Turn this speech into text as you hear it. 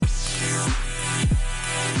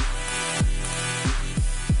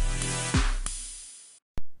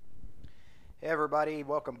everybody,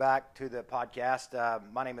 welcome back to the podcast.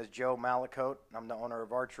 My name is Joe Malacote. I'm the owner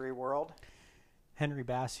of Archery World. Henry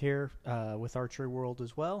Bass here with Archery World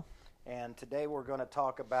as well. And today we're going to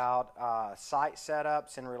talk about sight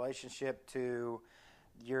setups in relationship to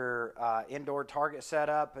your indoor target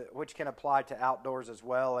setup, which can apply to outdoors as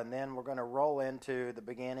well. And then we're going to roll into the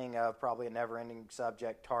beginning of probably a never-ending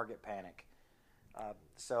subject, target panic.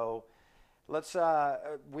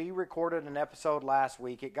 We recorded an episode last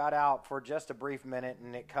week. It got out for just a brief minute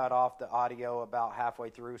and it cut off the audio about halfway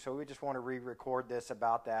through. So we just want to re-record this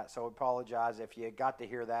about that. So I apologize if you got to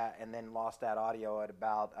hear that and then lost that audio at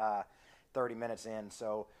about 30 minutes in.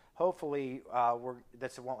 So hopefully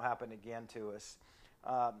this won't happen again to us.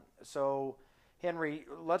 So Henry,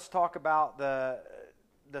 let's talk about the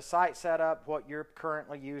site setup, what you're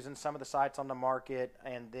currently using, some of the sites on the market,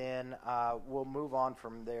 and then we'll move on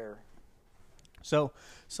from there. So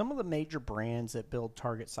some of the major brands that build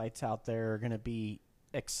target sites out there are going to be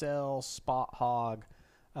Excel, Spot Hogg,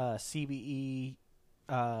 CBE,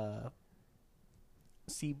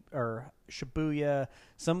 Shibuya,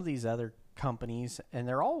 some of these other companies, and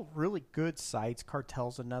they're all really good sites.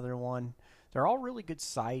 Cartel's another one. They're all really good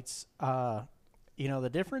sites. The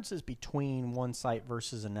differences between one site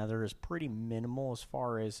versus another is pretty minimal as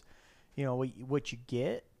far as, what you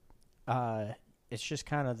get. It's just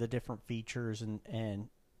kind of the different features, and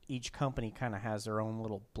each company kind of has their own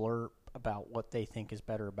little blurb about what they think is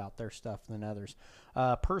better about their stuff than others.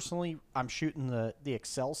 Personally, I'm shooting the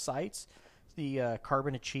Excel sites, the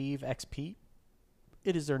Carbon Achieve XP.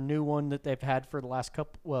 It is their new one that they've had for the last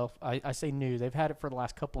couple, well, I say new, they've had it for the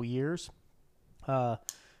last couple years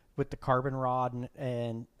with the carbon rod,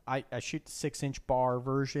 and I shoot the 6-inch bar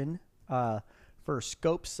version. For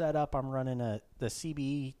scope setup, I'm running the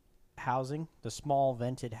CBE housing, the small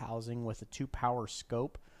vented housing with a 2-power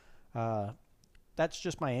scope. That's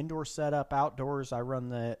just my indoor setup. Outdoors, I run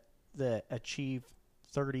the Achieve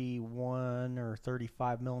 31 or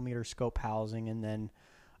 35 millimeter scope housing, and then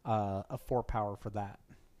a 4-power for that.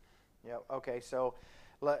 Yeah. Okay. So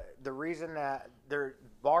the reason that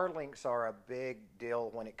bar links are a big deal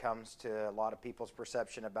when it comes to a lot of people's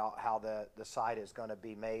perception about how the sight is going to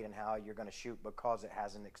be made and how you're going to shoot, because it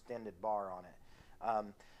has an extended bar on it.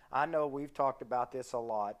 I know we've talked about this a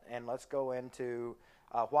lot, and let's go into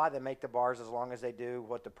why they make the bars as long as they do,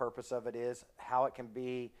 what the purpose of it is, how it can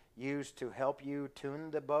be used to help you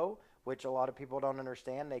tune the bow, which a lot of people don't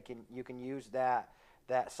understand. You can use that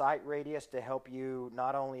sight radius to help you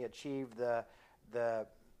not only achieve the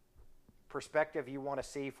perspective you want to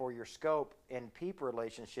see for your scope and peep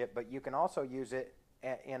relationship, but you can also use it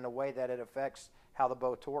in a way that it affects how the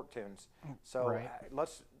bow torque tunes. So right.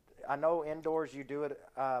 I know indoors you do it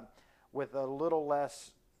with a little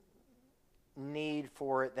less need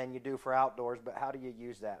for it than you do for outdoors, but how do you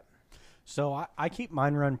use that? So I keep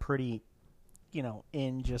mine run pretty,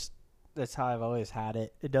 that's how I've always had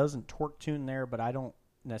it. It doesn't torque tune there, but I don't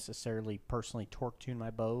necessarily personally torque tune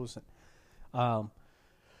my bows.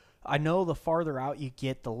 I know the farther out you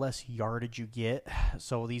get, the less yardage you get.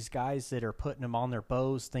 So these guys that are putting them on their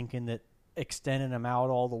bows thinking that extending them out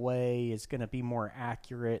all the way is going to be more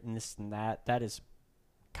accurate and this and that is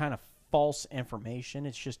kind of false information.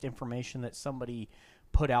 It's just information that somebody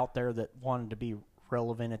put out there that wanted to be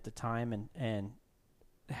relevant at the time and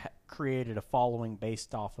created a following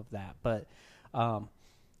based off of that. But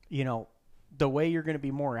the way you're going to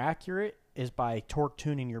be more accurate is by torque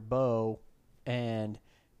tuning your bow and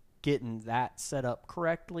getting that set up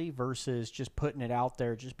correctly versus just putting it out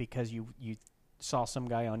there just because you saw some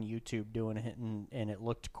guy on YouTube doing it and it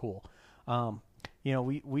looked cool.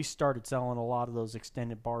 We started selling a lot of those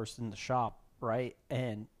extended bars in the shop, right?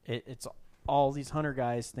 And it's all these hunter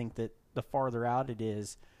guys think that the farther out it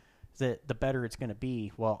is, that the better it's going to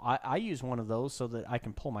be. Well, I use one of those so that I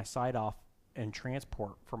can pull my sight off and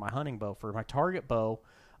transport for my hunting bow. For my target bow,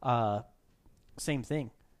 same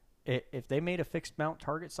thing. If they made a fixed mount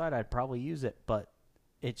target sight, I'd probably use it, but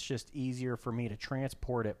it's just easier for me to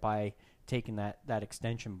transport it by taking that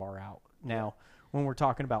extension bar out. Now, when we're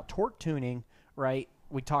talking about torque tuning, right,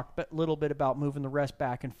 we talked a little bit about moving the rest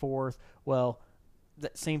back and forth. Well,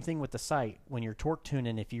 the same thing with the sight. When you're torque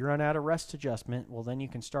tuning, if you run out of rest adjustment, well, then you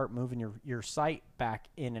can start moving your sight back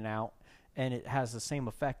in and out, and it has the same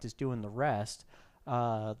effect as doing the rest.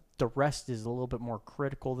 The rest is a little bit more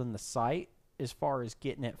critical than the sight as far as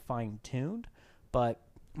getting it fine-tuned, but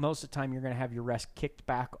most of the time you're going to have your rest kicked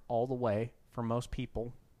back all the way for most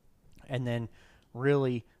people, and then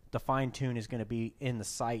really the fine-tune is going to be in the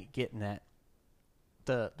sight getting that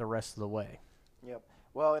the rest of the way. Yep.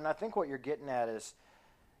 Well, and I think what you're getting at is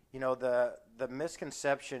You know, the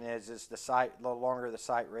misconception is the longer the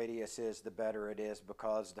sight radius is, the better it is,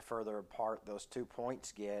 because the further apart those 2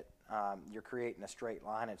 points get, you're creating a straight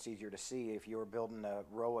line. It's easier to see. If you were building a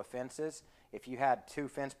row of fences, if you had 2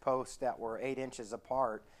 fence posts that were 8 inches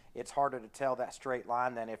apart, it's harder to tell that straight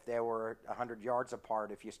line than if they were 100 yards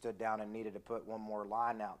apart. If you stood down and needed to put one more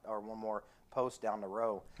line out or one more post down the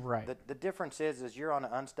row, Right. The difference is you're on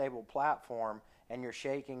an unstable platform and you're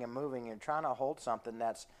shaking and moving and trying to hold something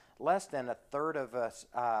that's less than a third of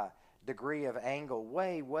a degree of angle,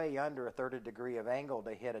 way under a third of a degree of angle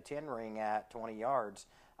to hit a 10 ring at 20 yards.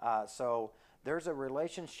 So there's a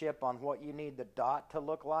relationship on what you need the dot to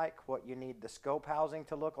look like, what you need the scope housing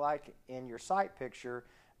to look like in your sight picture,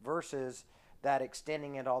 versus that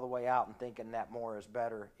extending it all the way out and thinking that more is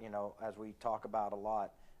better, you know, as we talk about a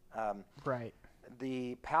lot. Right.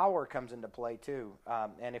 The power comes into play too.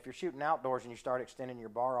 And if you're shooting outdoors and you start extending your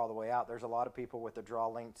bar all the way out, there's a lot of people with the draw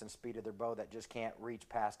lengths and speed of their bow that just can't reach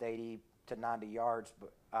past 80 to 90 yards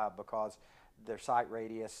because their sight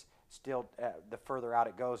radius still, the further out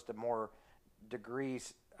it goes, the more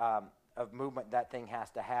degrees of movement that thing has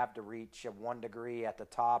to have to reach 1 degree at the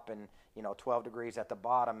top and, you know, 12 degrees at the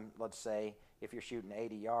bottom, let's say, if you're shooting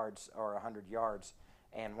 80 yards or 100 yards.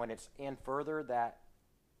 And when it's in further, that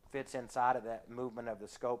fits inside of that movement of the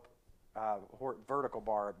scope vertical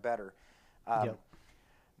bar better. Yep.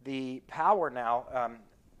 The power now,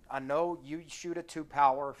 I know you shoot a 2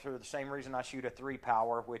 power for the same reason I shoot a 3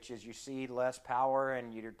 power, which is you see less power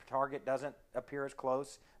and your target doesn't appear as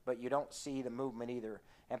close, but you don't see the movement either.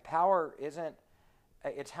 And power isn't,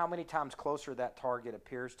 it's how many times closer that target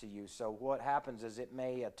appears to you. So what happens is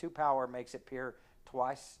a 2 power makes it appear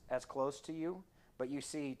twice as close to you, but you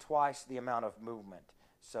see twice the amount of movement.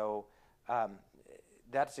 So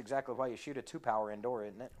that's exactly why you shoot a 2 power indoor,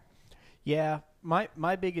 isn't it? Yeah,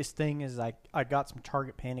 my biggest thing is I got some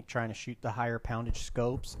target panic trying to shoot the higher poundage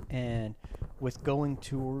scopes, and with going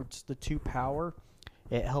towards the 2 power,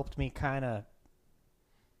 it helped me kind of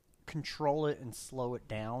control it and slow it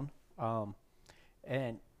down.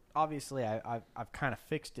 And obviously I've kind of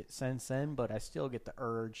fixed it since then, but I still get the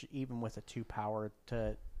urge, even with a 2 power,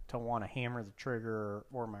 to want to hammer the trigger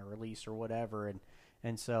or my release or whatever,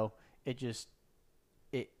 and so it just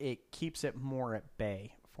it keeps it more at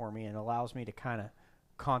bay for me and allows me to kind of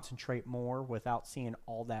concentrate more without seeing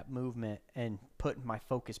all that movement and putting my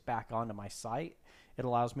focus back onto my sight. It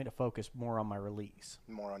allows me to focus more on my release.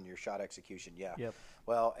 More on your shot execution, yeah. Yep.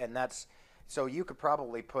 Well, and that's, so you could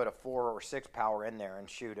probably put a 4 or 6 power in there and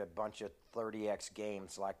shoot a bunch of 30x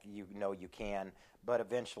games like you know you can, but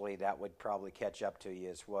eventually that would probably catch up to you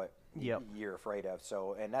is what Yep. you're afraid of.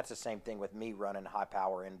 So, and that's the same thing with me running high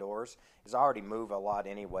power indoors, is I already move a lot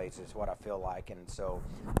anyways, is what I feel like. And so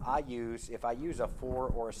if I use a 4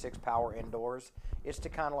 or a 6 power indoors, it's to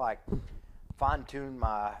kind of like fine tune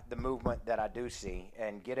the movement that I do see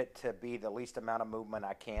and get it to be the least amount of movement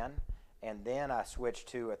I can. And then I switch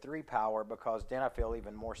to a 3 power, because then I feel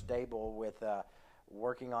even more stable with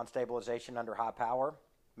working on stabilization under high power.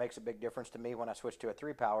 Makes a big difference to me when I switch to a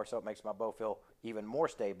 3 power, so it makes my bow feel even more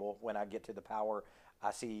stable when I get to the power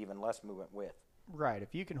I see even less movement with. Right.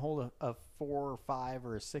 If you can hold a 4 or 5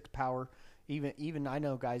 or a 6 power, even I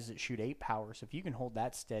know guys that shoot 8 powers, if you can hold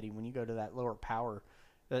that steady when you go to that lower power,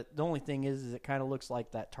 the only thing is it kind of looks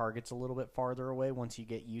like that target's a little bit farther away once you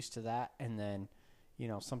get used to that, and then, you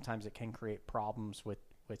know, sometimes it can create problems with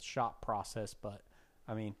shot process, but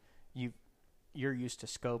I mean, you're used to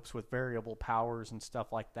scopes with variable powers and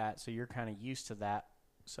stuff like that, so you're kind of used to that,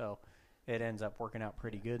 so it ends up working out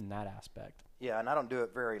pretty good in that aspect. Yeah, and I don't do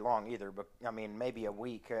it very long either, but I mean, maybe a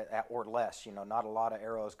week or less, you know, not a lot of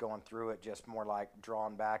arrows going through it, just more like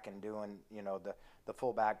drawing back and doing, you know, the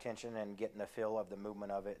full back tension and getting the feel of the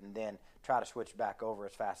movement of it, and then try to switch back over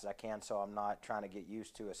as fast as I can, so I'm not trying to get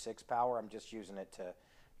used to a 6 power. I'm just using it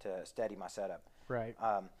to steady my setup. Right.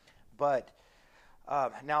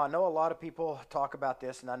 Now, I know a lot of people talk about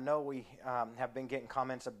this, and I know we have been getting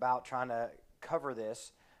comments about trying to cover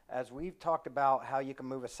this, as we've talked about how you can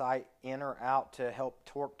move a sight in or out to help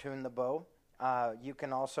torque tune the bow. You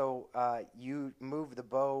can also you move the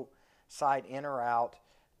bow sight in or out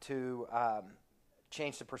to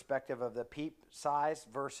change the perspective of the peep size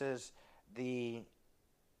versus the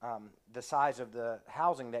size of the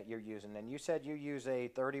housing that you're using. And you said you use a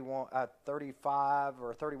 35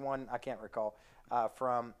 or 31, I can't recall,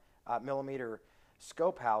 from millimeter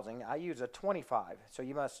scope housing. I use a 25. So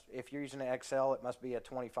you must, if you're using an XL, it must be a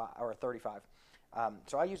 25 or a 35.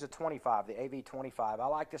 So I use a 25, the AV25. I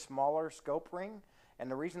like the smaller scope ring, and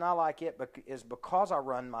the reason I like it is because I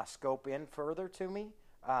run my scope in further to me.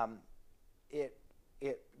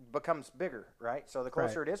 It becomes bigger, right? So the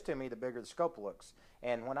closer it is to me, the bigger the scope looks.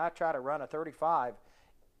 And when I try to run a 35,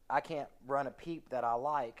 I can't run a peep that I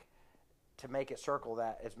like to make it circle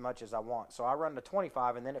that as much as I want. So I run the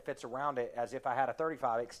 25, and then it fits around it as if I had a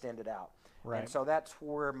 35 extended out. Right. And so that's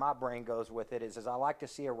where my brain goes with it is I like to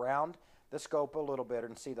see around the scope a little bit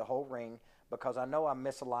and see the whole ring, because I know I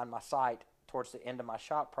misalign my sight towards the end of my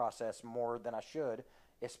shot process more than I should,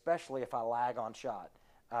 especially if I lag on shot,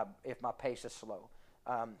 if my pace is slow.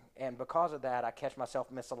 And because of that, I catch myself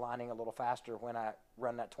misaligning a little faster when I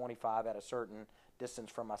run that 25 at a certain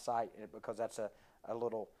distance from my sight, because that's a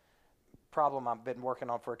little problem I've been working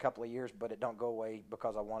on for a couple of years, but it don't go away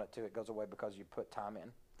because I want it to. It goes away because you put time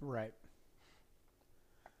in. Right.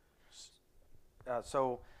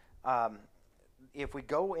 If we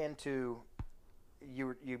go into,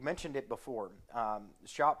 you mentioned it before,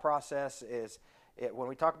 shot process is, when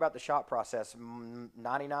we talk about the shot process,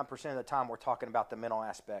 99% of the time we're talking about the mental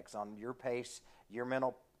aspects on your pace, your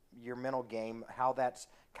mental game, how that's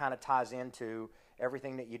kind of ties into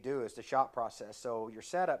everything that you do is the shot process. So your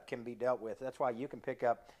setup can be dealt with. That's why you can pick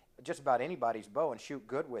up just about anybody's bow and shoot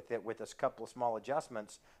good with it with a couple of small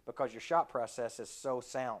adjustments, because your shot process is so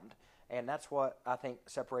sound. And that's what I think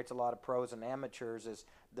separates a lot of pros and amateurs is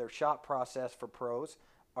their shot process for pros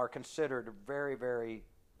are considered very, very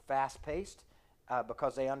fast-paced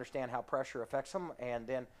because they understand how pressure affects them, and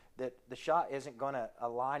then that the shot isn't going to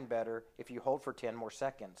align better if you hold for 10 more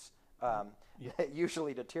seconds. It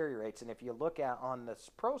usually deteriorates. And if you look at on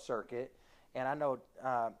this pro circuit, and I know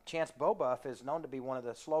Chance Bobuff is known to be one of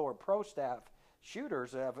the slower pro staff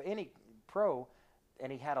shooters of any pro,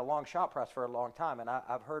 and he had a long shot press for a long time. And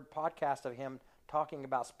I've heard podcasts of him talking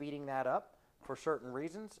about speeding that up for certain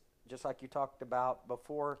reasons, just like you talked about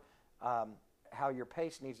before, how your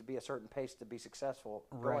pace needs to be a certain pace to be successful.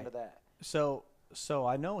 Go into that. So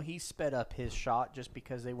I know he sped up his shot just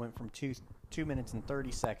because they went from 2 minutes and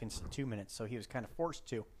 30 seconds to 2 minutes, so he was kind of forced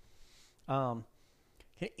to.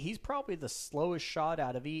 He's probably the slowest shot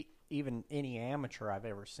out of even any amateur I've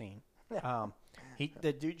ever seen.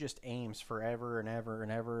 The dude just aims forever and ever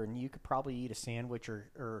and ever, and you could probably eat a sandwich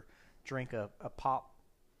or drink a pop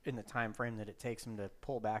in the time frame that it takes him to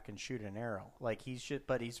pull back and shoot an arrow. But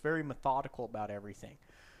he's very methodical about everything.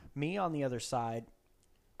 Me, on the other side,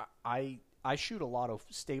 I shoot a lot of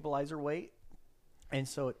stabilizer weight, and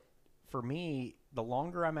so for me, the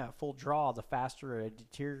longer I'm at full draw, the faster I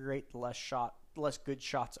deteriorate, the less good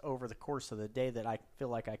shots over the course of the day that I feel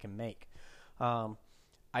like I can make.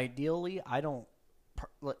 Ideally, I don't.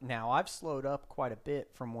 Now, I've slowed up quite a bit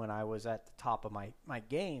from when I was at the top of my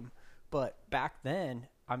game, but back then,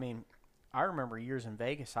 I mean, I remember years in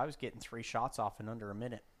Vegas, I was getting 3 shots off in under a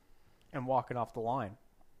minute and walking off the line.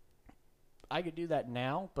 I could do that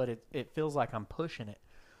now, but it feels like I'm pushing it.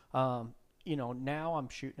 Now I'm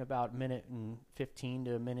shooting about a minute and 15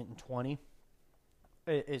 to a minute and 20.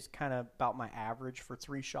 It's kind of about my average for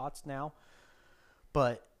 3 shots now.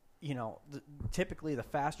 But, typically the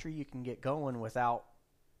faster you can get going without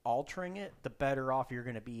altering it, the better off you're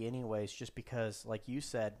going to be anyways, just because, like you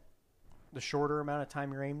said, the shorter amount of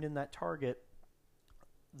time you're aimed in that target,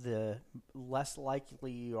 the less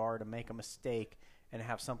likely you are to make a mistake and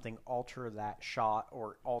have something alter that shot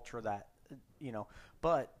or alter that,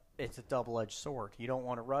 but it's a double-edged sword. You don't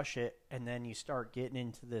want to rush it, and then you start getting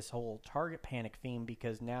into this whole target panic theme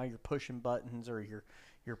because now you're pushing buttons or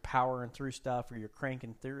you're powering through stuff or you're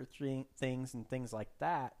cranking through things and things like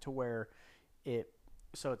that to where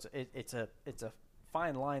it's a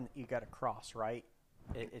fine line that you got to cross, right?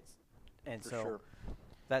 Sure.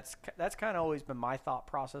 That's kind of always been my thought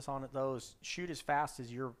process on it, though, is shoot as fast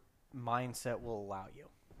as your mindset will allow you.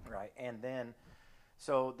 Right. And then,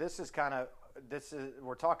 so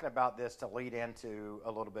we're talking about this to lead into a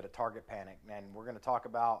little bit of target panic, and we're going to talk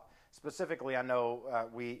about specifically, I know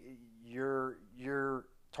your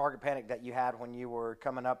target panic that you had when you were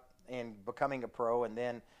coming up and becoming a pro, and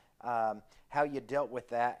then how you dealt with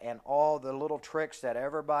that and all the little tricks that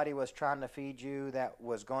everybody was trying to feed you that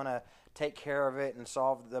was going to take care of it and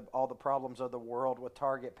solve all the problems of the world with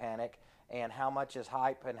target panic, and how much is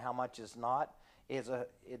hype and how much is not.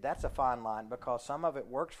 That's a fine line, because some of it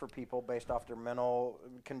works for people based off their mental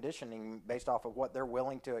conditioning, based off of what they're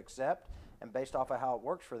willing to accept, and based off of how it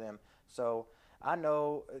works for them. So I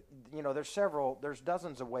know, there's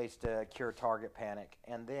dozens of ways to cure target panic,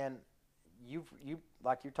 and then you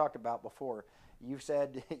like you talked about before, you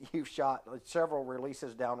said you've shot several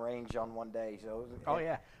releases downrange on one day. So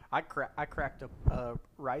I cracked a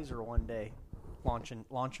riser one day.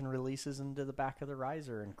 Launching releases into the back of the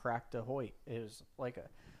riser and cracked a Hoyt. It was like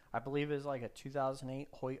I believe it's like a 2008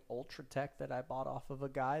 Hoyt Ultra Tech that I bought off of a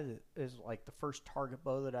guy that is like the first target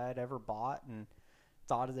bow that I had ever bought, and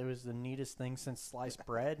thought it was the neatest thing since sliced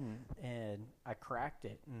bread, and I cracked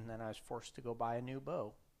it, and then I was forced to go buy a new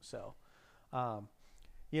bow. So,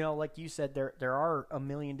 like you said, there are a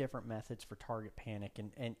million different methods for target panic,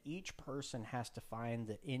 and each person has to find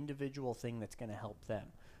the individual thing that's going to help them.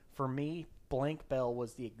 For me, blank bell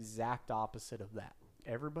was the exact opposite of that.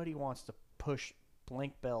 Everybody wants to push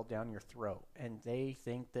blank bell down your throat, and they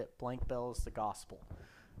think that blank bell is the gospel.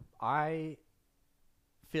 I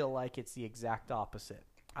feel like it's the exact opposite.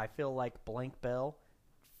 I feel like blank bell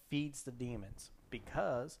feeds the demons,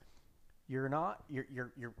 because you're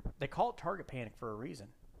they call it target panic for a reason.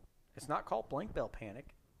 It's not called blank bell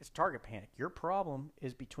panic. It's target panic. Your problem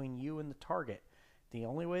is between you and the target. The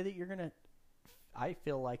only way that I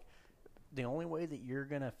feel like the only way that you're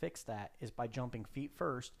going to fix that is by jumping feet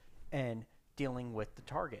first and dealing with the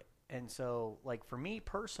target. And so, like, for me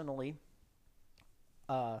personally,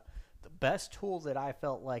 the best tool that I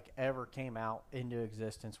felt like ever came out into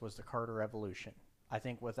existence was the Carter Evolution. I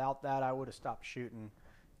think without that, I would have stopped shooting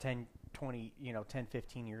 10,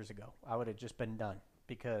 15 years ago. I would have just been done,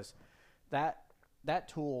 because that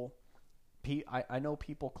tool, I know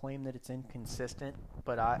people claim that it's inconsistent,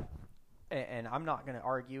 but I'm not going to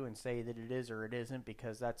argue and say that it is or it isn't,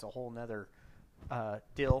 because that's a whole nother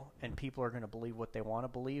deal, and people are going to believe what they want to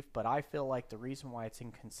believe. But I feel like the reason why it's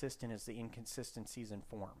inconsistent is the inconsistencies in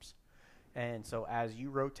forms. And so as you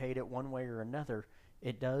rotate it one way or another,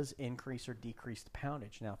 it does increase or decrease the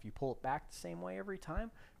poundage. Now, if you pull it back the same way every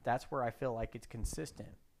time, that's where I feel like it's consistent.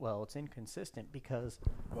 Well, it's inconsistent because...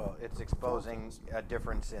 Well, it's exposing a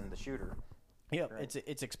difference in the shooter. Yeah, right?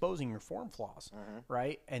 It's exposing your form flaws,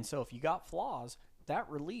 right? And so if you got flaws, that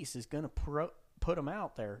release is going to put them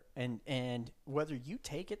out there. And whether you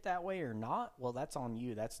take it that way or not, well, that's on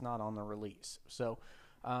you. That's not on the release. So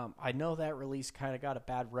I know that release kind of got a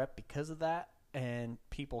bad rep because of that, and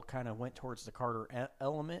people kind of went towards the Carter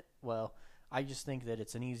element. Well, I just think that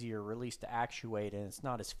it's an easier release to actuate, and it's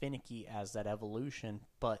not as finicky as that Evolution.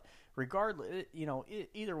 But regardless,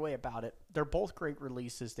 either way about it, they're both great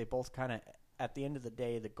releases. They both kind of, at the end of the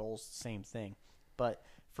day, the goal's the same thing. But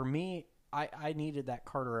for me, I needed that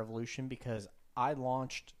Carter Evolution because I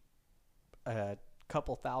launched a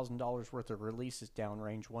couple $1,000s worth of releases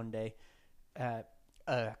downrange one day at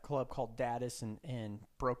a club called Datus, and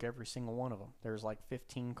broke every single one of them. There's like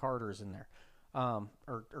 15 Carters in there,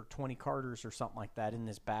 or 20 Carters or something like that in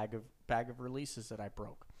this bag of releases that I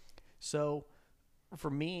broke. So for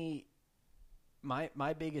me,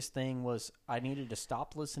 my biggest thing was I needed to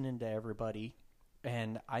stop listening to everybody,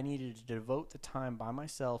 and I needed to devote the time by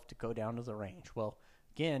myself to go down to the range. Well,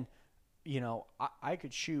 again, I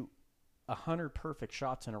could shoot 100 perfect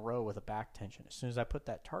shots in a row with a back tension. As soon as I put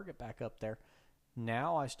that target back up there,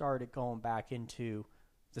 now I started going back into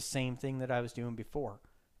the same thing that I was doing before.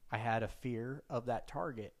 I had a fear of that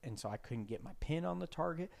target, and so I couldn't get my pin on the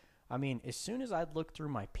target. I mean, as soon as I'd look through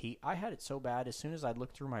my peep, I had it so bad, as soon as I'd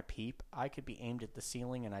look through my peep, I could be aimed at the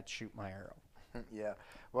ceiling and I'd shoot my arrow. Yeah.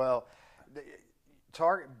 Well,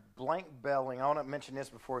 target blank belling, I want to mention this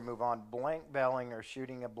before we move on. Blank belling, or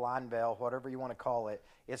shooting a blind bell, whatever you want to call it,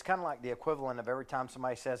 it's kind of like the equivalent of every time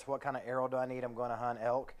somebody says, what kind of arrow do I need? I'm going to hunt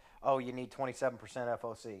elk. Oh, you need 27%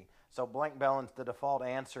 FOC. So blank belling's the default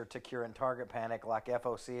answer to curing target panic, like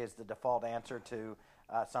FOC is the default answer to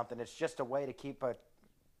something. It's just a way to keep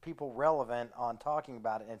people relevant on talking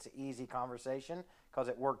about it. And it's an easy conversation because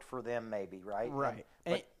it worked for them, maybe, right? Right.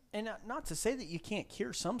 And not to say that you can't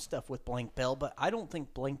cure some stuff with blank bell, but I don't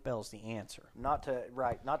think blank bell's the answer. Not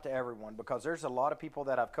to everyone, because there's a lot of people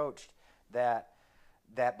that I've coached that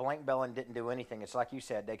blank belling didn't do anything. It's like you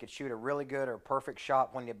said, they could shoot a really good or perfect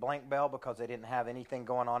shot when you blank bell because they didn't have anything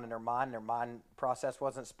going on in their mind. Their mind process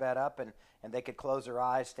wasn't sped up, and they could close their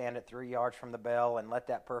eyes, stand at 3 yards from the bell, and let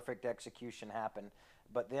that perfect execution happen.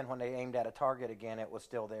 But then when they aimed at a target again, it was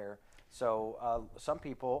still there. So some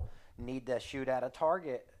people need to shoot at a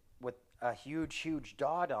target with a huge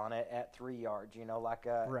dot on it at 3 yards. Like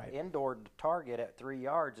a indoor target at 3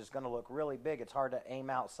 yards is going to look really big. It's hard to aim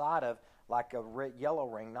outside of, like a yellow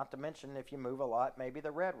ring, not to mention if you move a lot, maybe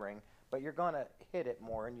the red ring, but you're going to hit it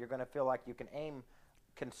more, and you're going to feel like you can aim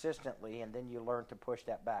consistently, and then you learn to push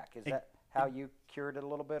that back. Is that how you cured it a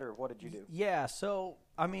little bit, or what did you do? Yeah, so,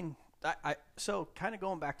 I mean, so kind of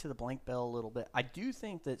going back to the blank bell a little bit, I do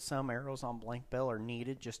think that some arrows on blank bell are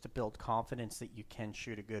needed just to build confidence that you can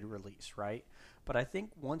shoot a good release, right? But I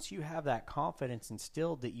think once you have that confidence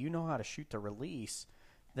instilled that you know how to shoot the release,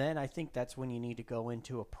 then I think that's when you need to go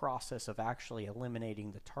into a process of actually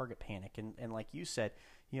eliminating the target panic. And like you said,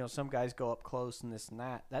 some guys go up close and this and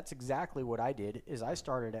that. That's exactly what I did. Is I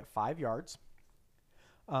started at 5 yards,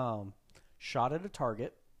 shot at a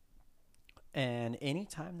target, and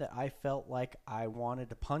anytime that I felt like I wanted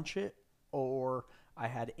to punch it or I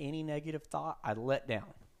had any negative thought, I let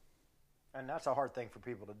down. And that's a hard thing for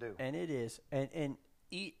people to do. And it is. And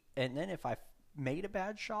then if I made a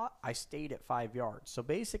bad shot, I stayed at 5 yards. So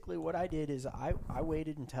basically what I did is I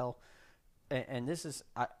waited until, and this is,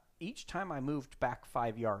 each time I moved back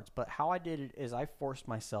 5 yards, but how I did it is I forced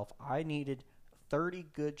myself. I needed 30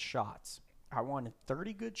 good shots. I wanted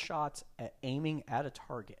 30 good shots at aiming at a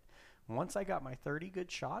target. Once I got my 30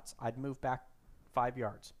 good shots, I'd move back 5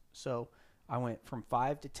 yards. So I went from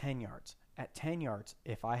 5 to 10 yards. At 10 yards,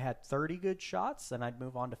 if I had 30 good shots, then I'd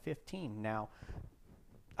move on to 15. Now,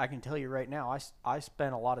 I can tell you right now, I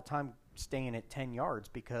spent a lot of time staying at 10 yards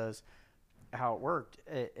because how it worked,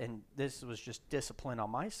 and this was just discipline on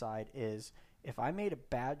my side, is if I made a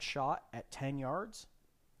bad shot at 10 yards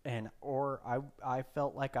or I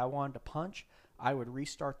felt like I wanted to punch, I would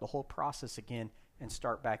restart the whole process again and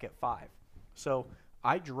start back at 5. So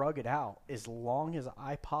I drug it out as long as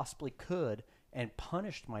I possibly could and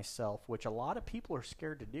punished myself, which a lot of people are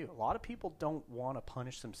scared to do. A lot of people don't want to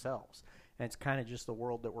punish themselves. And it's kind of just the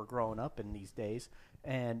world that we're growing up in these days.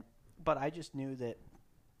 But I just knew that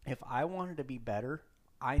if I wanted to be better,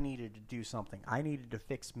 I needed to do something. I needed to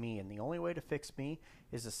fix me. And the only way to fix me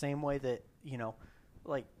is the same way that,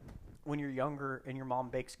 like when you're younger and your mom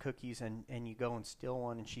bakes cookies and you go and steal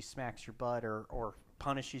one and she smacks your butt or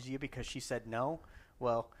punishes you because she said no.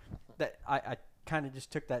 Well, that I kind of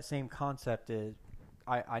just took that same concept.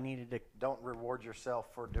 I needed to. Don't reward yourself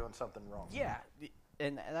for doing something wrong. Yeah,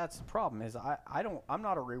 and that's the problem. Is I'm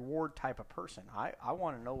not a reward type of person. I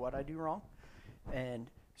want to know what I do wrong, and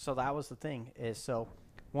so that was the thing. Is so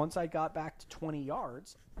once I got back to 20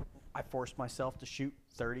 yards, I forced myself to shoot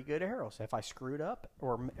 30 good arrows. If I screwed up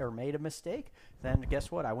or made a mistake, then guess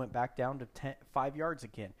what? I went back down to 5 yards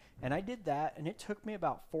again, and I did that, and it took me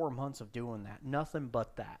about 4 months of doing that. Nothing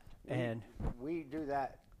but that. And we do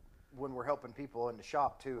that when we're helping people in the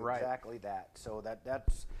shop too. Right. Exactly that. So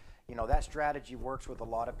that's that strategy works with a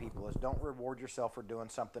lot of people. Is don't reward yourself for doing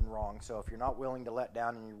something wrong. So if you're not willing to let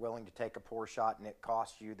down and you're willing to take a poor shot and it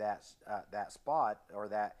costs you that spot or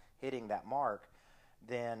that hitting that mark,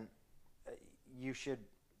 then you should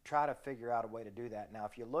try to figure out a way to do that. Now,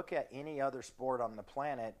 if you look at any other sport on the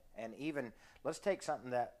planet, and even let's take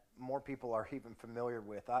something that more people are even familiar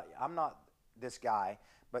with. I'm not this guy,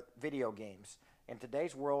 but video games. In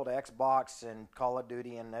today's world, Xbox and Call of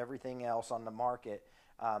Duty and everything else on the market,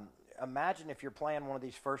 imagine if you're playing one of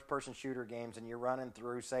these first-person shooter games and you're running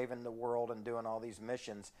through saving the world and doing all these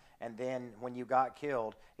missions, and then when you got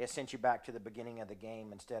killed, it sent you back to the beginning of the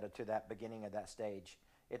game instead of to that beginning of that stage.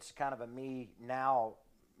 It's kind of a me now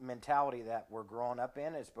mentality that we're growing up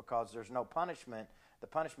in. Is because there's no punishment. The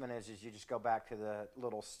punishment is you just go back to the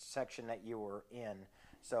little section that you were in.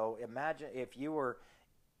 So imagine if you were,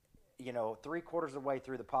 3/4 of the way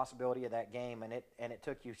through the possibility of that game, and it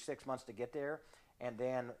took you 6 months to get there, and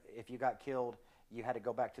then if you got killed, you had to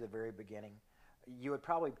go back to the very beginning. You would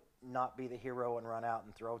probably not be the hero and run out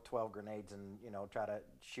and throw 12 grenades and try to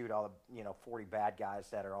shoot all the 40 bad guys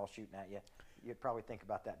that are all shooting at you. You'd probably think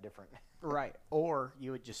about that different. Right. Or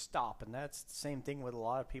you would just stop. And that's the same thing with a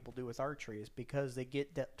lot of people do with archery, is because they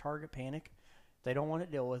get that target panic. They don't want to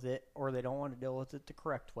deal with it, or they don't want to deal with it the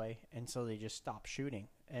correct way. And so they just stop shooting.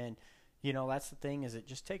 And, that's the thing, is it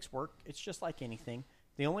just takes work. It's just like anything.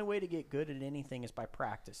 The only way to get good at anything is by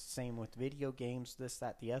practice. Same with video games, this,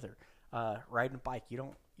 that, the other. Riding a bike. You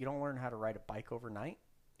don't learn how to ride a bike overnight.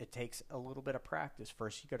 It takes a little bit of practice.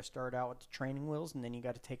 First, you got to start out with the training wheels, and then you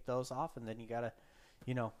got to take those off, and then you got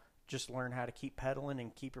to, just learn how to keep pedaling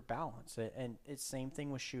and keep your balance. And it's the same thing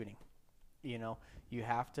with shooting. You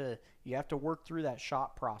have to work through that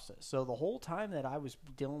shot process. So the whole time that I was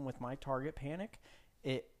dealing with my target panic,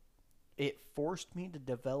 it forced me to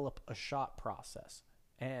develop a shot process.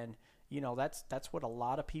 And that's what a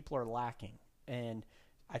lot of people are lacking. And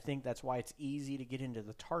I think that's why it's easy to get into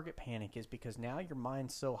the target panic, is because now your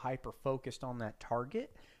mind's so hyper-focused on that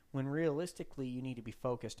target, when realistically you need to be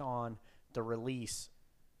focused on the release,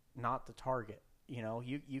 not the target.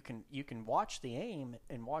 You can watch the aim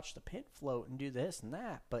and watch the pin float and do this and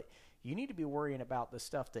that, but you need to be worrying about the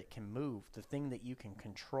stuff that can move, the thing that you can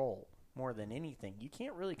control more than anything. You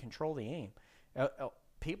can't really control the aim.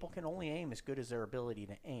 People can only aim as good as their ability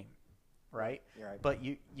to aim. Right? You're right. But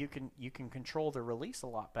you can control the release a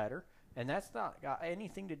lot better, and that's not got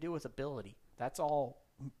anything to do with ability. That's all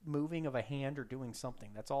moving of a hand or doing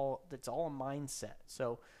something. That's all a mindset.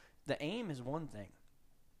 So the aim is one thing.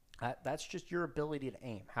 That's just your ability to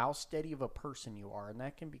aim, how steady of a person you are, and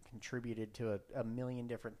that can be contributed to a million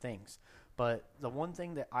different things. But the one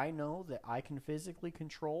thing that I know that I can physically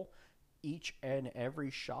control each and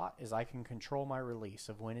every shot is I can control my release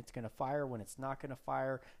of when it's going to fire, when it's not going to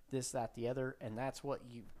fire, this, that, the other, and that's what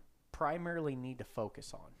you primarily need to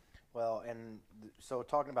focus on. Well, and so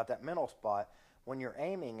talking about that mental spot, when you're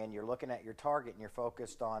aiming and you're looking at your target and you're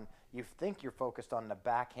focused on, you think you're focused on the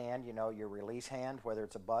backhand, your release hand, whether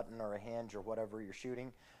it's a button or a hinge or whatever you're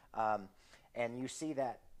shooting, and you see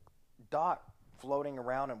that dot floating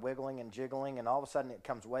around and wiggling and jiggling, and all of a sudden it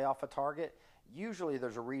comes way off a target. Usually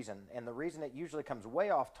there's a reason, and the reason it usually comes way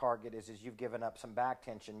off target is you've given up some back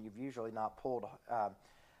tension. You've usually not pulled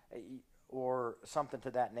or something to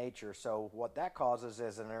that nature. So what that causes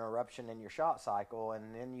is an interruption in your shot cycle,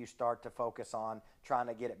 and then you start to focus on trying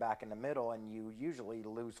to get it back in the middle, and you usually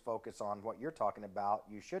lose focus on what you're talking about.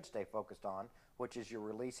 You should stay focused on, which is your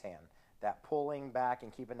release hand. That pulling back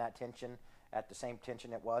and keeping that tension at the same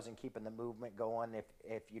tension it was, and keeping the movement going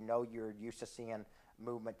if you're used to seeing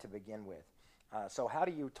movement to begin with. So how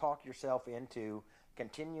do you talk yourself into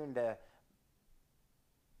continuing to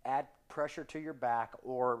add pressure to your back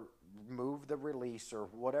or move the release or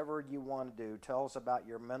whatever you want to do? Tell us about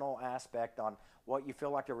your mental aspect on what you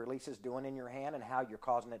feel like the release is doing in your hand and how you're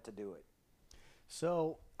causing it to do it.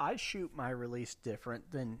 So I shoot my release different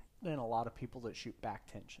than a lot of people that shoot back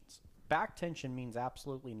tensions. Back tension means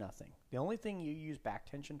absolutely nothing. The only thing you use back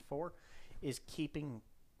tension for is keeping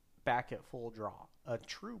back at full draw. A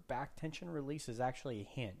true back tension release is actually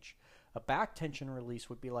a hinge. A back tension release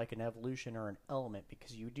would be like an evolution or an element,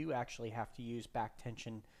 because you do actually have to use back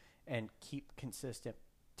tension and keep consistent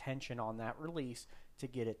tension on that release to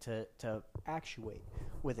get it to actuate.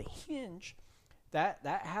 With a hinge, that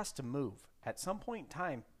has to move. At some point in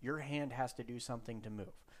time, your hand has to do something to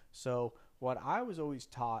move. So what I was always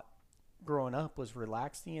taught growing up was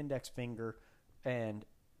relax the index finger, and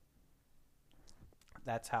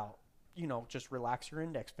that's how, just relax your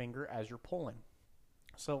index finger as you're pulling.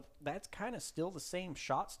 So that's kind of still the same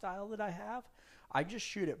shot style that I have. I just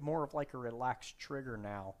shoot it more of like a relaxed trigger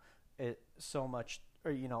now, as much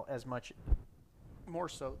more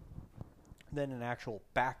so than an actual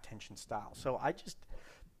back tension style. So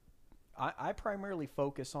I primarily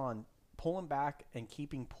focus on pulling back and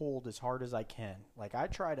keeping pulled as hard as I can. Like I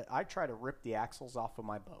try to rip the axles off of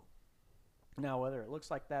my bow. Now, whether it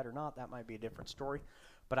looks like that or not, that might be a different story.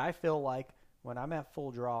 But I feel like when I'm at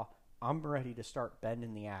full draw, I'm ready to start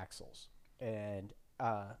bending the axles. And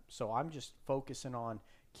so I'm just focusing on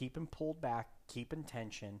keeping pulled back, keeping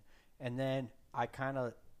tension. And then I kind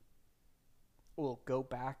of will go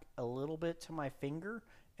back a little bit to my finger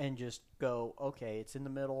and just go, okay, it's in the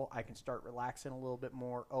middle. I can start relaxing a little bit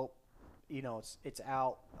more. Oh, it's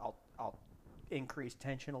out. I'll increase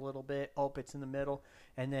tension a little bit. Oh, it's in the middle.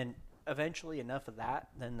 And then eventually enough of that,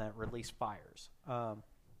 then that release fires.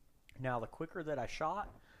 Now, the quicker that I shot,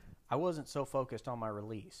 I wasn't so focused on my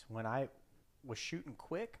release. When I was shooting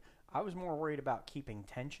quick, I was more worried about keeping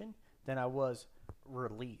tension than I was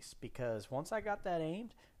release, because once I got that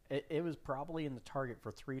aimed, it was probably in the target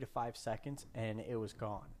for 3 to 5 seconds, and it was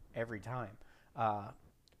gone every time.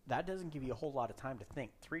 That doesn't give you a whole lot of time to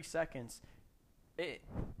think. 3 seconds, it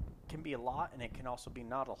can be a lot, and it can also be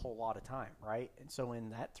not a whole lot of time, right? And so in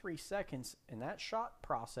that 3 seconds, in that shot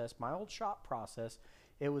process, my old shot process,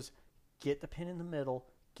 it was get the pin in the middle,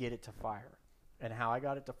 get it to fire. And how I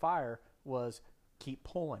got it to fire was keep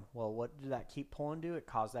pulling. Well, what did that keep pulling do? It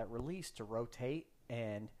caused that release to rotate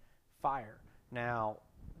and fire. Now,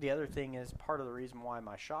 the other thing is, part of the reason why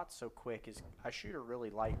my shot's so quick is I shoot a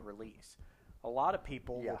really light release. A lot of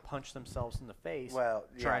people will punch themselves in the face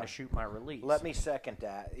trying to shoot my release. Let me second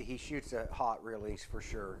that. He shoots a hot release for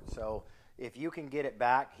sure. So if you can get it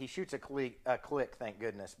back, he shoots a click, thank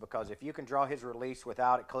goodness, because if you can draw his release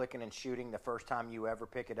without it clicking and shooting the first time you ever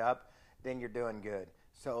pick it up, then you're doing good.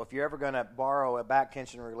 So if you're ever going to borrow a back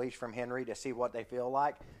tension release from Henry to see what they feel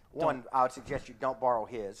like, one, I would suggest you don't borrow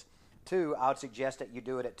his. Two, I would suggest that you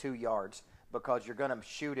do it at 2 yards, because you're going to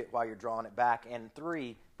shoot it while you're drawing it back. And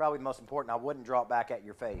three, probably the most important, I wouldn't draw it back at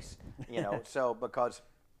your face, so because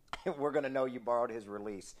we're going to know you borrowed his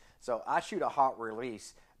release. So I shoot a hot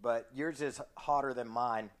release, but yours is hotter than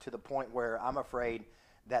mine to the point where I'm afraid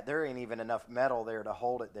that there ain't even enough metal there to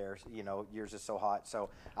hold it there. Yours is so hot. So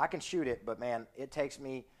I can shoot it, but, man, it takes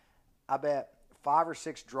me, I bet, 5 or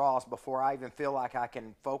 6 draws before I even feel like I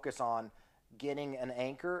can focus on getting an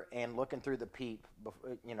anchor and looking through the peep,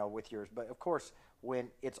 with yours. But, of course, when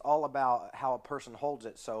it's all about how a person holds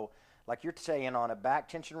it. So, like you're saying, on a back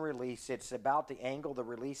tension release, it's about the angle the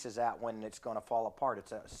release is at when it's going to fall apart.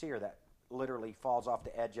 It's a sear that literally falls off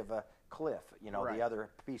the edge of a cliff, Right. the other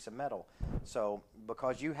piece of metal. So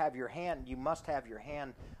because you have your hand, you must have your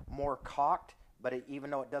hand more cocked, but even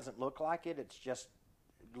though it doesn't look like it, it's just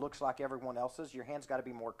looks like everyone else's. Your hand's got to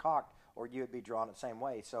be more cocked, or you'd be drawing it the same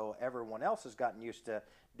way. So everyone else has gotten used to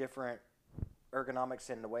different ergonomics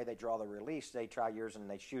in the way they draw the release. They try yours and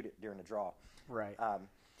they shoot it during the draw. Right.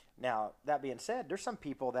 Now, that being said, there's some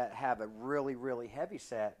people that have a really, really heavy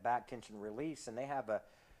set back tension release, and they have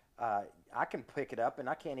I can pick it up and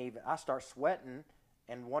I start sweating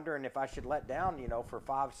and wondering if I should let down, for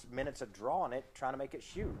 5 minutes of drawing it, trying to make it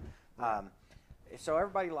shoot. So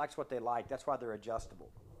everybody likes what they like. That's why they're adjustable.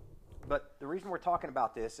 But the reason we're talking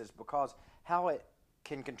about this is because how it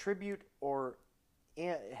can contribute or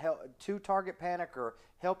to target panic or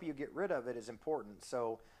help you get rid of it is important.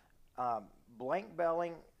 So blank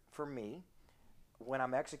belling for me, when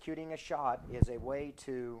I'm executing a shot, is a way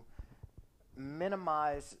to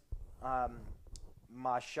minimize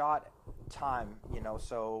my shot time,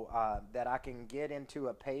 so that I can get into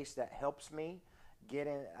a pace that helps me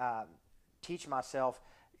teach myself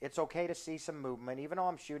it's okay to see some movement. Even though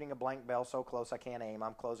I'm shooting a blank bell so close I can't aim,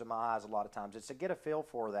 I'm closing my eyes a lot of times. It's to get a feel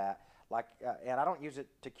for that. And I don't use it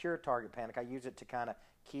to cure target panic. I use it to kind of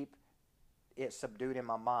keep it subdued in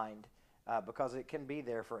my mind because it can be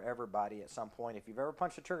there for everybody at some point. If you've ever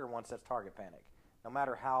punched a trigger once, that's target panic, no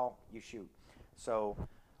matter how you shoot. So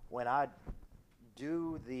when I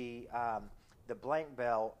do the blank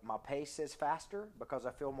bell, my pace is faster because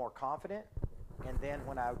I feel more confident. And then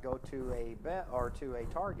when I go to a bet or to a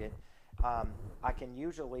target, I can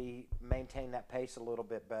usually maintain that pace a little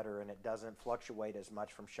bit better, and it doesn't fluctuate as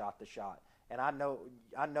much from shot to shot. And I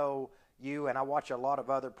know you, and I watch a lot of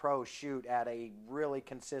other pros shoot at a really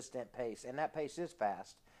consistent pace, and that pace is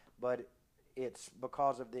fast, but it's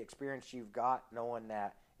because of the experience you've got, knowing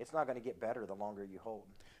that it's not going to get better the longer you hold.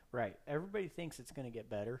 Right. Everybody thinks it's going to get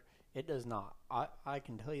better. It does not. I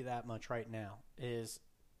can tell you that much right now.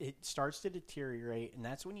 It starts to deteriorate, and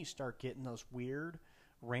that's when you start getting those weird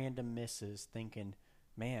random misses, thinking,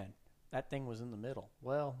 man, that thing was in the middle.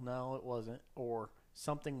 Well, no, it wasn't, or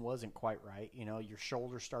something wasn't quite right. Your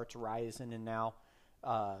shoulder starts rising, and now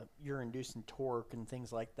you're inducing torque and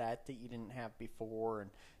things like that you didn't have before, and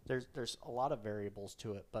there's a lot of variables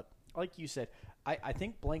to it. But like you said, I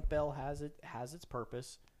think blank bell has its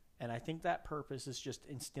purpose. And I think that purpose is just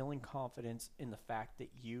instilling confidence in the fact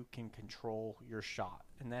that you can control your shot.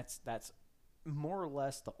 And that's more or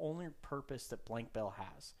less the only purpose that blank bell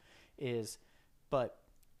has but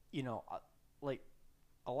like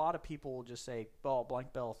a lot of people will just say, oh,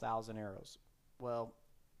 blank bell 1,000 arrows. Well,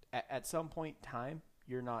 at some point in time,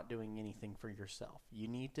 you're not doing anything for yourself. You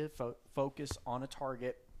need to focus on a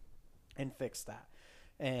target and fix that.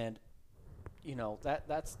 And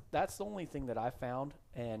that's the only thing that I found,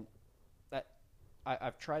 and that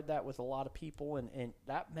I've tried that with a lot of people, and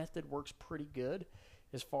that method works pretty good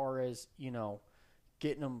as far as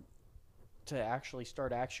getting them to actually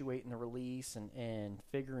start actuating the release and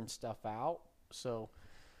figuring stuff out. So,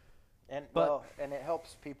 and it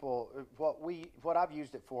helps people. What I've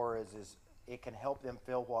used it for is it can help them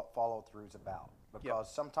feel what follow through is about.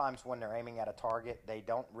 Because sometimes when they're aiming at a target, they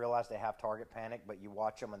don't realize they have target panic, but you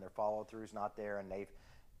watch them and their follow-through's not there, and they've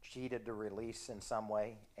cheated the release in some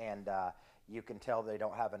way, and you can tell they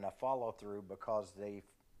don't have enough follow-through because they've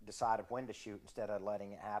decided when to shoot instead of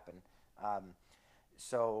letting it happen.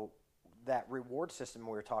 So that reward system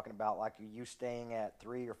we were talking about, like you staying at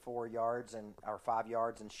 3 or 4 yards or 5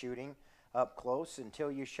 yards and shooting up close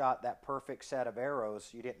until you shot that perfect set of arrows,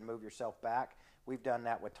 you didn't move yourself back. We've done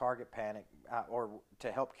that with target panic, or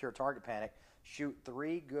to help cure target panic. Shoot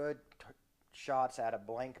 3 good shots at a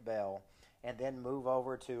blank bell, and then move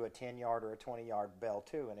over to a 10-yard or a 20-yard bell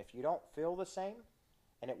too. And if you don't feel the same,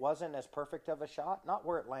 and it wasn't as perfect of a shot, not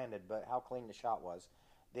where it landed, but how clean the shot was,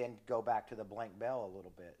 then go back to the blank bell a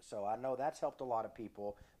little bit. So I know that's helped a lot of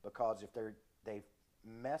people, because if they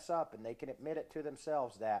mess up and they can admit it to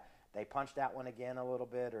themselves that they punched that one again a little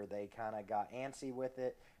bit, or they kind of got antsy with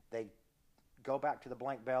it, they go back to the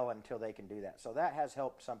blank bell until they can do that. So that has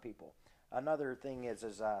helped some people. Another thing is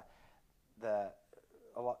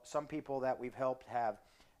some people that we've helped have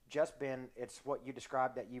just been, it's what you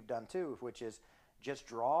described that you've done too, which is just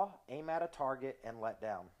draw, aim at a target, and let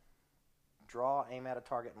down. Draw, aim at a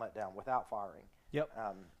target, and let down without firing. Yep.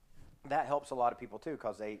 That helps a lot of people too,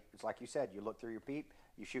 because it's like you said, you look through your peep,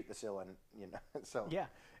 you shoot the ceiling, So yeah,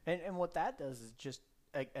 and what that does is just,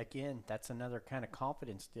 again, that's another kind of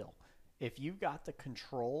confidence deal. If you've got the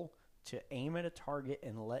control to aim at a target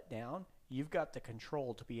and let down, you've got the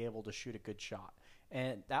control to be able to shoot a good shot.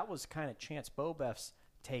 And that was kind of Chance Bobeff's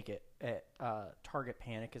take it at Target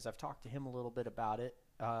Panic is I've talked to him a little bit about it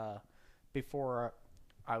before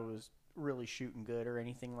I was really shooting good or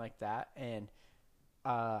anything like that. And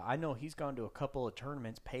I know he's gone to a couple of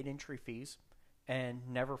tournaments, paid entry fees, and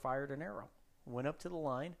never fired an arrow. Went up to the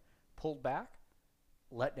line, pulled back,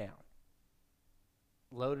 let down.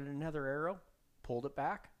 Loaded another arrow, pulled it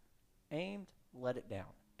back, aimed, let it down.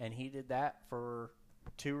 And he did that for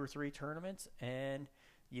 2 or 3 tournaments, and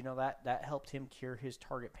that helped him cure his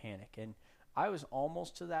Target Panic. And I was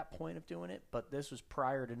almost to that point of doing it, but this was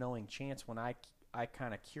prior to knowing Chance when I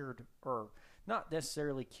kind of cured, or not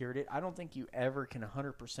necessarily cured it. I don't think you ever can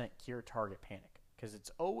 100% cure Target Panic because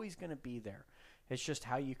it's always going to be there. It's just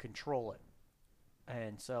how you control it.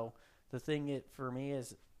 And so the thing for me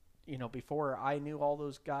is, before I knew all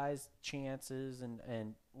those guys, Chances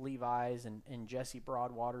and Levi's and Jesse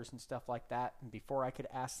Broadwaters and stuff like that, and before I could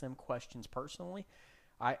ask them questions personally,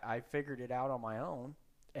 I figured it out on my own.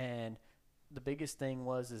 And the biggest thing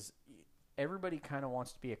is everybody kind of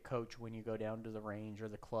wants to be a coach when you go down to the range or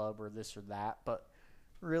the club or this or that. But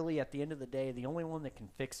really, at the end of the day, the only one that can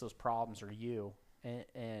fix those problems are you.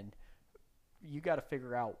 And you got to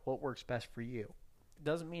figure out what works best for you. It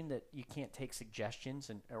doesn't mean that you can't take suggestions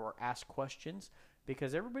or ask questions,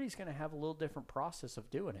 because everybody's going to have a little different process of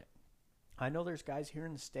doing it. I know there's guys here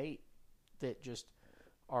in the state that just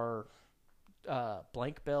are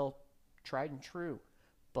blank belt, tried and true,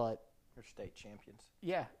 but they're state champions.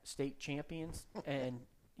 Yeah, state champions, and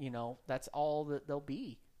that's all that they'll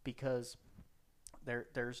be, because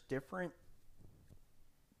there's different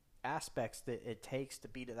aspects that it takes to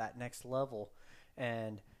be to that next level.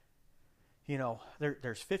 And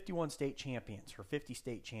there's 51 state champions or 50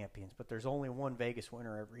 state champions, but there's only one Vegas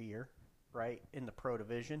winner every year, right? In the pro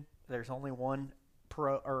division, there's only one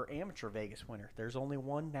pro or amateur Vegas winner. There's only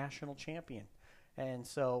one national champion. And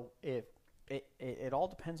so if it all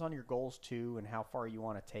depends on your goals too, and how far you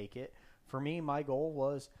want to take it. For me, my goal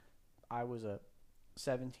was, I was a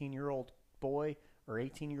 17-year-old boy or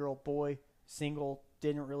 18-year-old boy, single,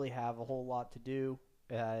 didn't really have a whole lot to do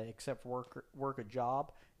except work a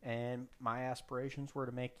job, and my aspirations were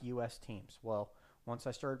to make U.S. teams. Well, once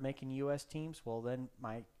I started making U.S. teams, well, then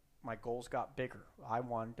my goals got bigger. I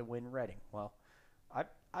wanted to win Reading. Well,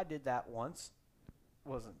 I did that once.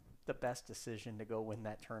 Wasn't the best decision to go win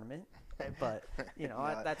that tournament, but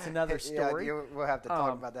that's another story. Yeah, we'll have to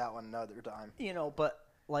talk about that one another time. But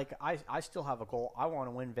like I still have a goal. I want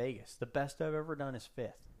to win Vegas. The best I've ever done is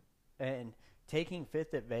 5th, and taking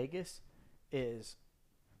 5th at Vegas is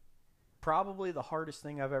probably the hardest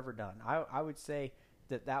thing I've ever done. I would say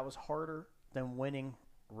that was harder than winning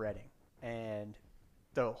Reading, and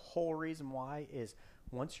the whole reason why is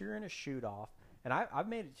once you're in a shoot-off, and I've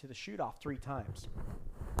made it to the shoot-off 3 times,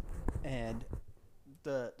 and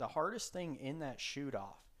the hardest thing in that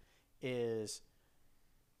shoot-off is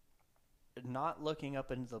not looking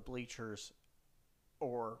up into the bleachers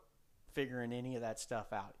or figuring any of that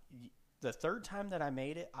stuff out. The 3rd time that I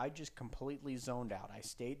made it, I just completely zoned out. I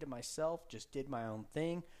stayed to myself, just did my own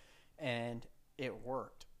thing, and it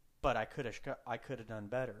worked. But I could have done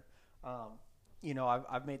better.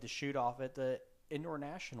 I've made the shoot off at the Indoor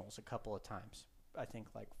Nationals a couple of times. I think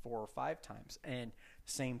like 4 or 5 times, and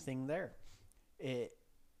same thing there.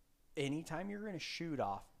 Anytime you're going to shoot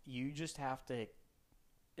off, you just have to.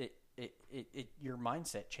 Your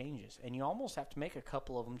mindset changes, and you almost have to make a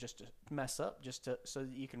couple of them just to mess up, so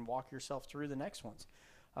that you can walk yourself through the next ones.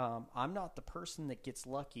 I'm not the person that gets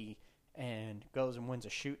lucky and goes and wins a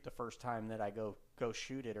shoot the first time that I go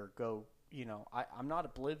shoot it, or go. I'm not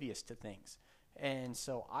oblivious to things, and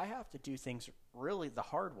so I have to do things really the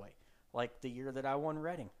hard way. Like the year that I won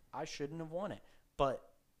Reading, I shouldn't have won it, but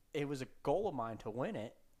it was a goal of mine to win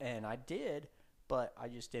it, and I did, but I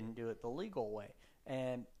just didn't do it the legal way.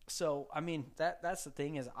 And so, I mean, that's the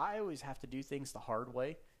thing, is I always have to do things the hard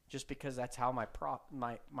way, just because that's how my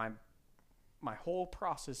whole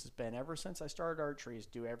process has been ever since I started archery, is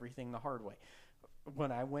do everything the hard way.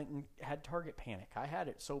 When I went and had Target Panic, I had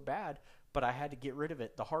it so bad, but I had to get rid of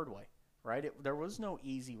it the hard way, right? There was no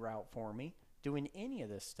easy route for me doing any of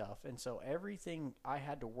this stuff, and so everything I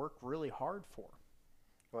had to work really hard for.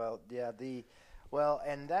 Well, yeah,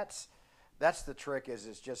 and that's the trick, is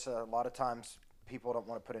it's just a lot of times people don't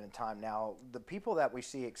want to put it in time. Now, the people that we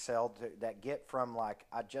see excel, that get from like,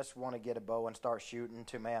 I just want to get a bow and start shooting,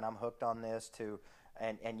 to, man, I'm hooked on this, to,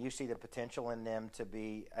 and you see the potential in them to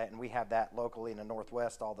be, and we have that locally in the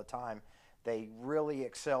Northwest all the time. They really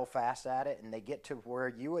excel fast at it, and they get to where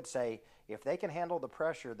you would say, if they can handle the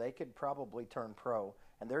pressure, they could probably turn pro.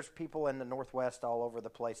 And there's people in the Northwest all over the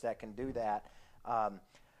place that can do that.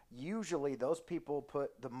 usually those people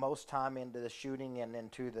put the most time into the shooting and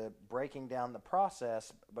into the breaking down the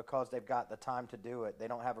process because they've got the time to do it. They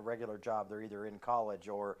don't have a regular job. They're either in college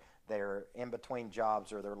or they're in between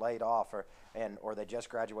jobs or they're laid off or they just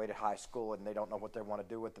graduated high school and they don't know what they want to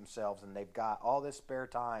do with themselves, and they've got all this spare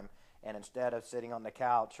time, and instead of sitting on the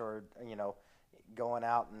couch or going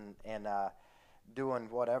out and doing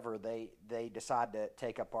whatever, they decide to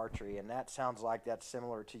take up archery. And that sounds like that's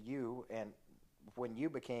similar to you. And when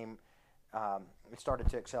you started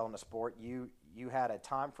to excel in the sport, you had a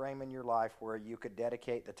time frame in your life where you could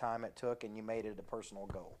dedicate the time it took, and you made it a personal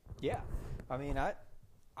goal. Yeah. I mean,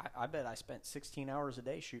 I bet I spent 16 hours a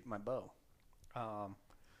day shooting my bow.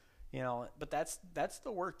 But that's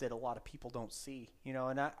the work that a lot of people don't see,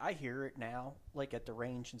 and I hear it now, like at the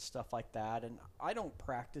range and stuff like that. And I don't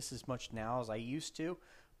practice as much now as I used to,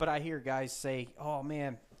 but I hear guys say, oh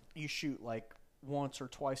man, you shoot like once or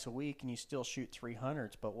twice a week and you still shoot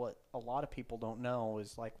 300s. But what a lot of people don't know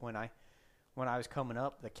is, like, when I was coming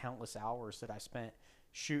up, the countless hours that I spent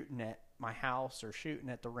shooting at my house or shooting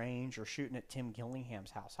at the range or shooting at Tim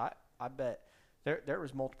Gillingham's house. I bet there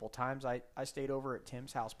was multiple times I stayed over at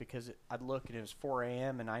Tim's house because I'd look and it was 4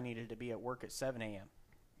 a.m. and I needed to be at work at 7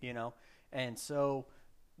 a.m., And so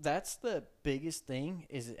that's the biggest thing,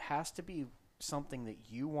 is it has to be something that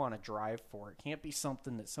you want to drive for. It can't be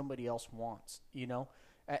something that somebody else wants,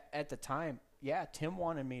 At the time, yeah, Tim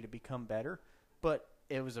wanted me to become better, but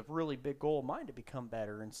it was a really big goal of mine to become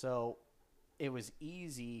better. And so it was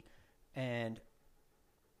easy, and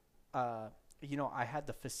I had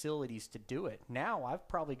the facilities to do it. Now I've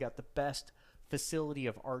probably got the best facility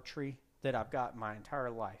of archery that I've got in my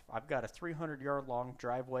entire life. I've got a 300-yard long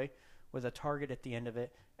driveway with a target at the end of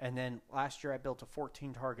it. And then last year I built a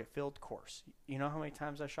 14-target field course. You know how many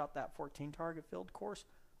times I shot that 14-target field course?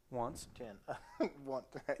 Once. 10. One.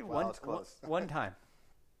 Wow, it's close. One time.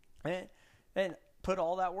 And put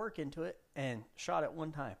all that work into it and shot it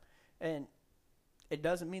one time. And it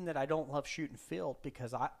doesn't mean that I don't love shooting field,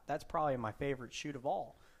 because that's probably my favorite shoot of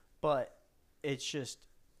all. But it's just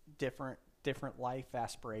different life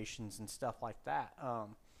aspirations and stuff like that.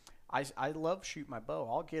 I love shooting my bow.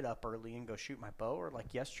 I'll get up early and go shoot my bow. Or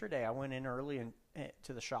like yesterday, I went in early and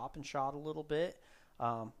to the shop and shot a little bit.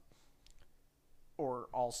 Or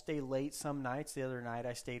I'll stay late some nights. The other night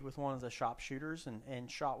I stayed with one of the shop shooters and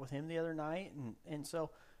shot with him the other night. And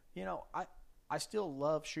so, I still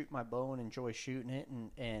love shooting my bow and enjoy shooting it.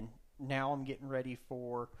 And now I'm getting ready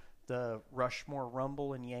for the Rushmore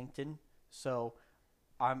Rumble in Yankton. So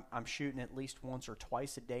I'm shooting at least once or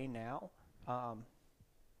twice a day now.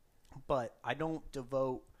 But I don't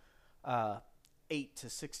devote 8 to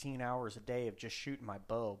 16 hours a day of just shooting my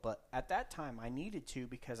bow. But at that time I needed to,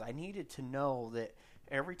 because I needed to know that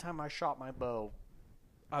every time I shot my bow,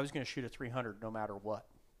 I was going to shoot a 300 no matter what.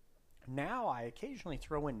 Now I occasionally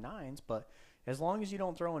throw in 9s, but as long as you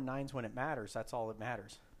don't throw in 9s when it matters, that's all that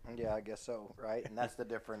matters. Yeah, I guess so, right? And that's the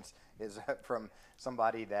difference, is from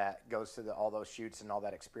somebody that goes to all those shoots and all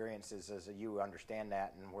that experiences, is you understand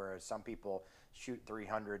that, and whereas some people shoot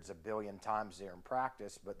 300s a billion times there in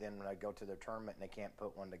practice, but then when they go to their tournament and they can't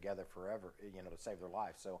put one together forever, to save their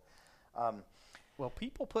life. So, well,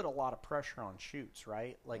 people put a lot of pressure on shoots,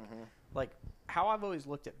 right? Like how I've always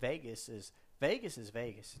looked at Vegas is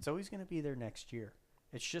Vegas. It's always going to be there next year.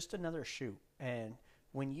 It's just another shoot. And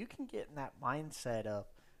when you can get in that mindset of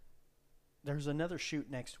there's another shoot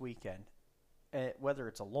next weekend, whether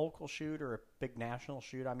it's a local shoot or a big national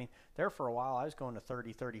shoot. I mean, there for a while I was going to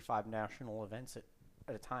 30, 35 national events at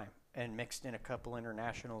a time and mixed in a couple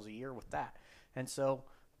internationals a year with that. And so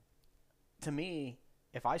to me,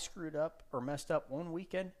 if I screwed up or messed up one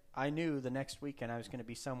weekend, I knew the next weekend I was going to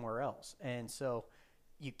be somewhere else. And so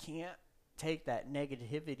you can't take that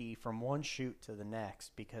negativity from one shoot to the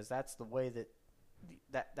next, because that's the way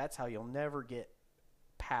that's how you'll never get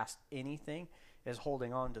past anything, is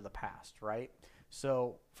holding on to the past, right?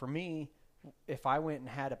 So for me, if I went and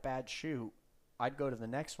had a bad shoot, I'd go to the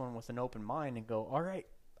next one with an open mind and go, all right,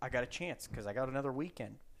 I got a chance because I got another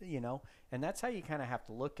weekend, and that's how you kind of have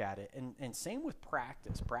to look at it. And same with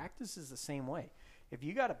practice. Practice is the same way. If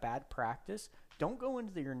you got a bad practice, don't go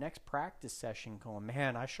into your next practice session going,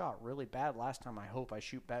 man, I shot really bad last time. I hope I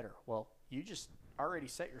shoot better. Well, you just already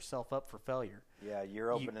set yourself up for failure. Yeah,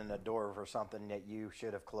 you're opening a door for something that you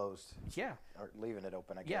should have closed. Yeah. Or leaving it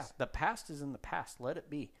open, I guess. Yeah, the past is in the past. Let it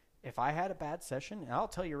be. If I had a bad session, and I'll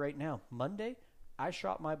tell you right now, Monday, I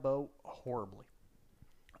shot my bow horribly.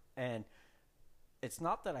 And it's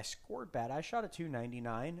not that I scored bad. I shot a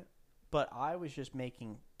 299, but I was just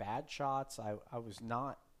making bad shots. I was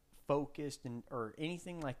not focused or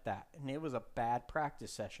anything like that. And it was a bad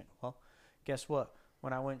practice session. Well, guess what?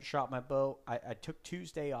 when I went and shot my bow, I took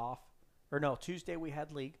Tuesday off. Or no, Tuesday we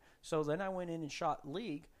had league. So then I went in and shot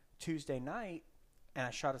league Tuesday night, and I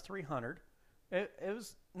shot a 300. It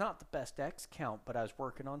was not the best X count, but I was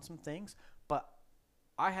working on some things. But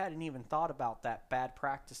I hadn't even thought about that bad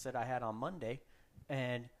practice that I had on Monday,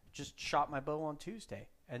 and just shot my bow on Tuesday.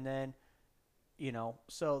 And then,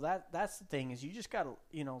 so that's the thing is you just got to,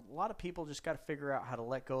 a lot of people just got to figure out how to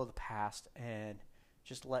let go of the past and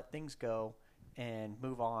just let things go and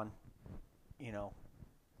move on,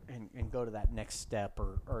 and go to that next step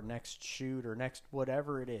or next shoot or next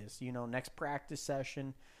whatever it is, next practice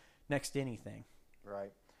session, next anything.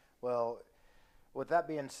 Right. Well, with that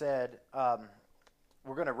being said,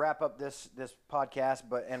 we're going to wrap up this podcast,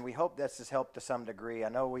 and we hope this has helped to some degree. I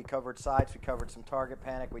know we covered sights, we covered some target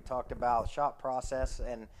panic, we talked about shot process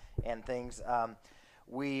and things.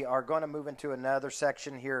 We are going to move into another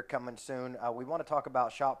section here coming soon. We want to talk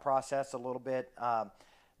about shot process a little bit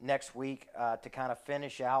next week to kind of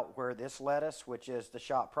finish out where this led us, which is the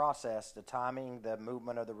shot process, the timing, the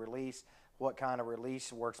movement of the release, what kind of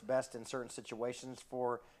release works best in certain situations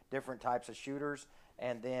for different types of shooters,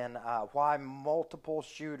 and then why multiple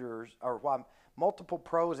shooters or why multiple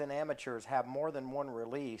pros and amateurs have more than one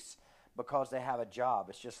release because they have a job.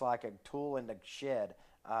 It's just like a tool in the shed,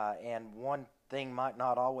 and one thing might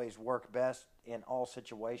not always work best in all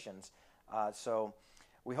situations. So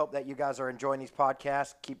we hope that you guys are enjoying these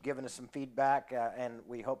podcasts. Keep giving us some feedback, and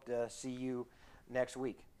we hope to see you next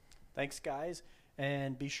week. Thanks, guys.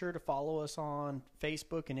 And be sure to follow us on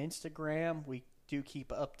Facebook and Instagram. We do keep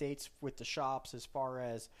updates with the shops as far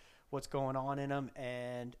as what's going on in them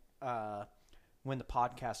and when the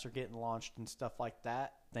podcasts are getting launched and stuff like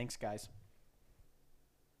that. Thanks, guys.